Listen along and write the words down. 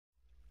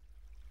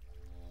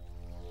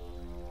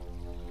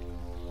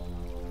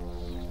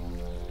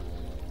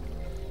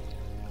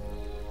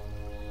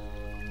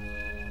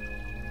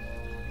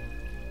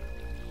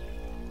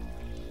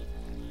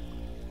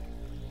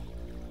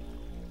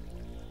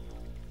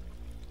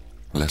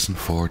Lesson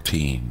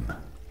 14.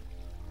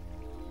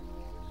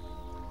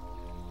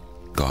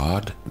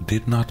 God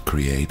did not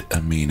create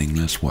a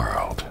meaningless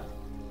world.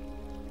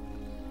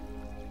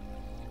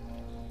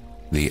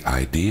 The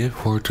idea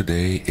for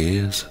today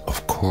is,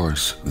 of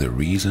course, the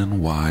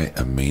reason why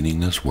a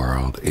meaningless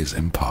world is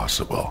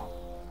impossible.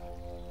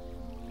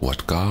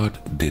 What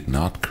God did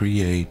not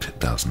create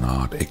does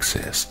not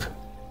exist.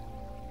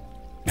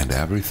 And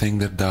everything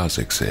that does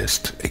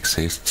exist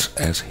exists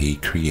as He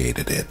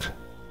created it.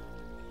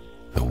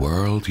 The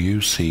world you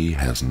see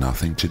has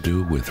nothing to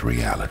do with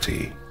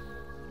reality.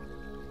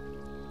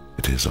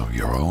 It is of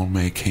your own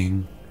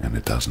making, and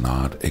it does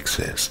not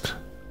exist.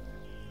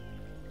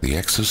 The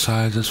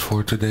exercises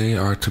for today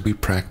are to be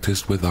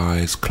practiced with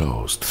eyes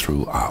closed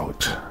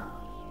throughout.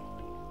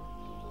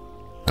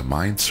 The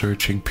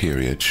mind-searching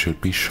period should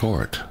be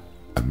short,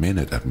 a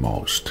minute at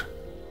most.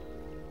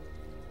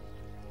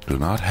 Do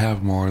not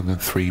have more than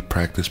 3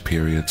 practice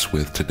periods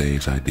with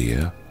today's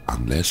idea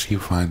unless you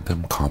find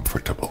them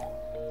comfortable.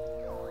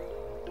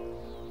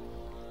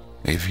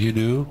 If you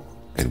do,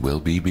 it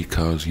will be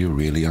because you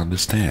really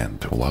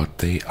understand what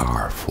they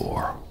are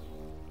for.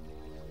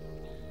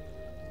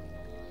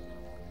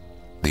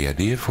 The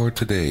idea for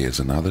today is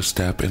another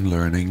step in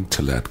learning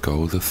to let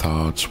go the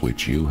thoughts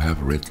which you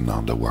have written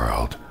on the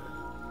world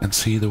and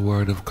see the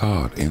Word of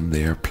God in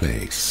their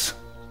place.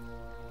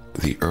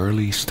 The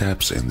early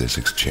steps in this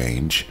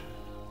exchange,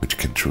 which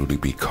can truly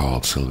be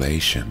called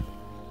salvation,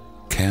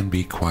 can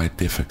be quite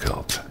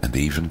difficult and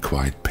even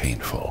quite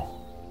painful.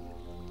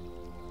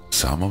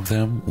 Some of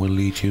them will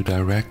lead you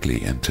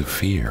directly into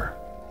fear.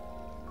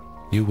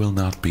 You will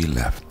not be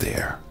left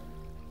there.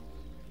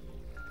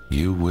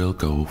 You will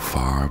go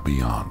far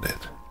beyond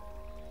it.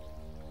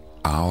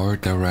 Our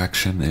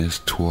direction is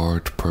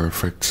toward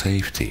perfect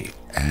safety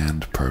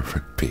and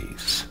perfect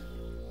peace.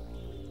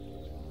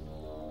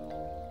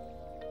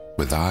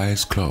 With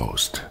eyes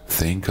closed,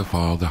 think of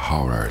all the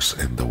horrors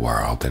in the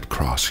world that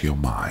cross your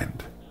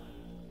mind.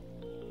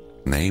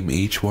 Name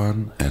each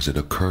one as it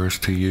occurs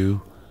to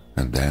you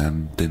and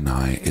then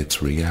deny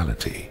its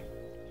reality.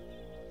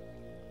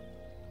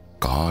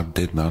 God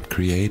did not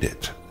create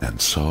it, and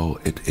so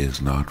it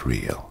is not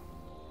real.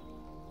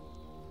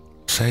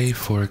 Say,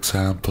 for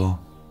example,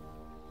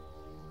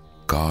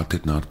 God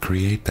did not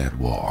create that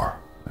war,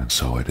 and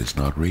so it is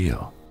not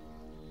real.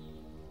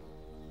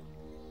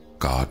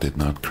 God did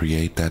not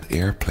create that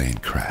airplane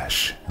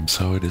crash, and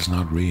so it is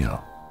not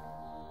real.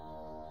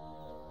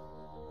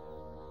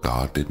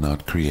 God did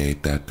not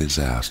create that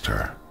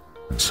disaster,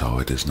 and so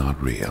it is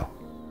not real.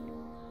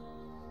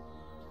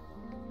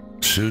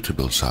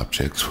 Suitable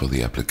subjects for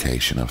the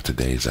application of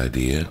today's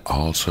idea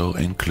also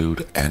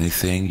include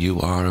anything you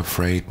are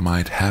afraid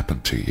might happen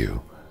to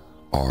you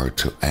or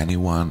to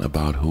anyone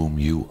about whom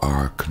you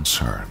are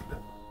concerned.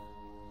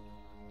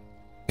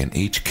 In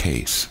each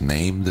case,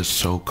 name the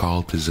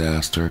so-called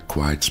disaster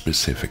quite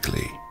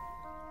specifically.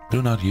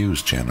 Do not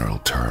use general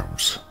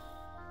terms.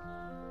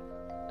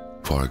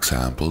 For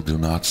example, do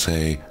not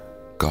say,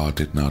 God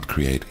did not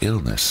create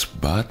illness,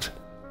 but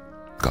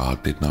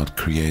God did not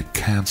create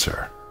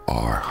cancer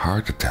or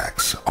heart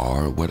attacks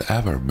or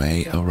whatever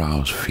may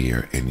arouse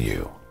fear in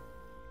you.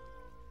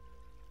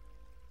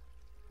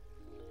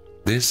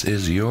 This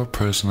is your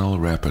personal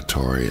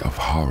repertory of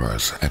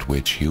horrors at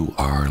which you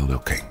are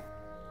looking.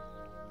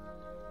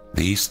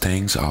 These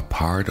things are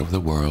part of the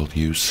world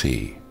you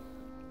see.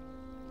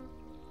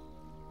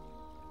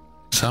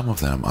 Some of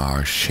them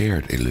are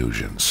shared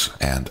illusions,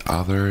 and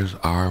others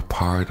are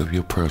part of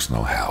your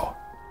personal hell.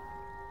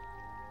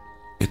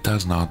 It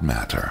does not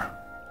matter.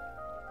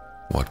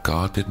 What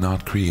God did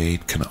not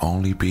create can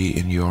only be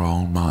in your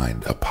own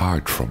mind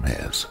apart from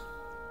His.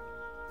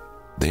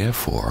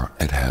 Therefore,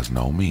 it has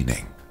no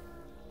meaning.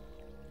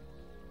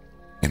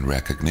 In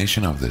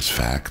recognition of this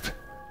fact,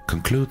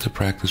 conclude the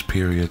practice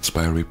periods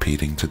by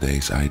repeating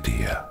today's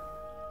idea.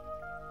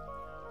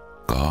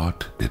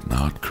 God did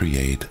not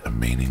create a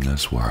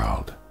meaningless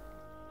world.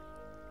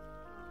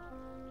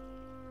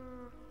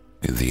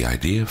 The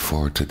idea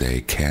for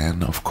today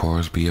can, of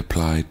course, be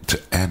applied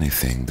to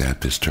anything that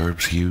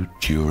disturbs you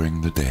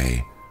during the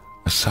day,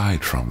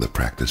 aside from the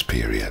practice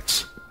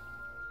periods.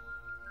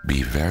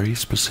 Be very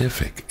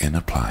specific in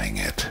applying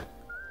it.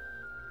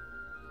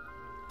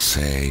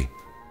 Say,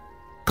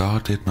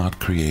 God did not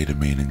create a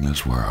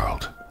meaningless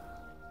world.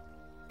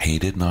 He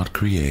did not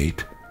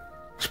create,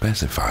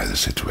 specify the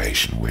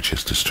situation which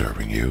is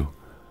disturbing you,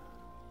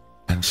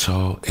 and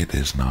so it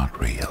is not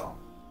real.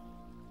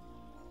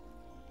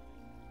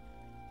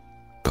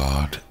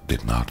 God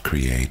did not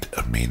create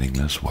a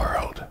meaningless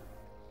world.